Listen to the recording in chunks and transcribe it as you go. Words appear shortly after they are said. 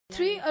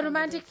3. A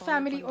romantic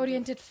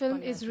family-oriented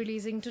film is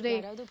releasing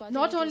today.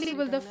 Not only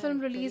will the film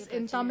release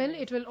in Tamil,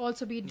 it will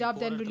also be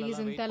dubbed and released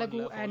in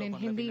Telugu and in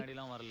Hindi.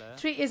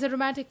 3 is a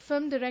romantic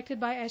film directed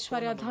by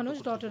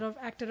DHANUSH, daughter of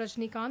actor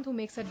Rajnikant, who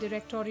makes a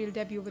directorial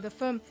debut with the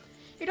film.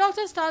 It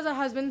also stars her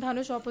husband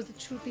Dhanush opposite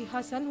SHRUTI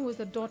Hassan, who is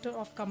the daughter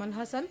of Kamal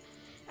Hassan,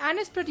 and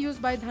is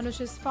produced by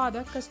Dhanush's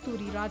father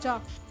Kasturi Raja.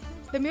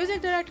 The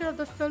music director of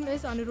the film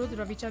is Anirudh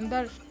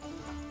Ravichandar.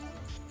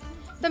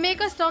 The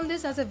makers term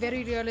this as a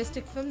very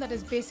realistic film that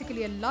is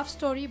basically a love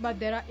story, but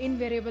there are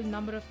invariable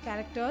number of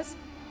characters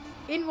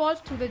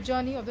involved through the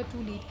journey of the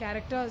two lead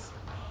characters.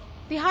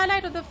 The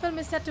highlight of the film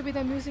is said to be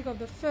the music of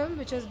the film,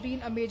 which has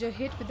been a major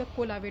hit with the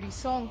Kolaveri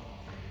song.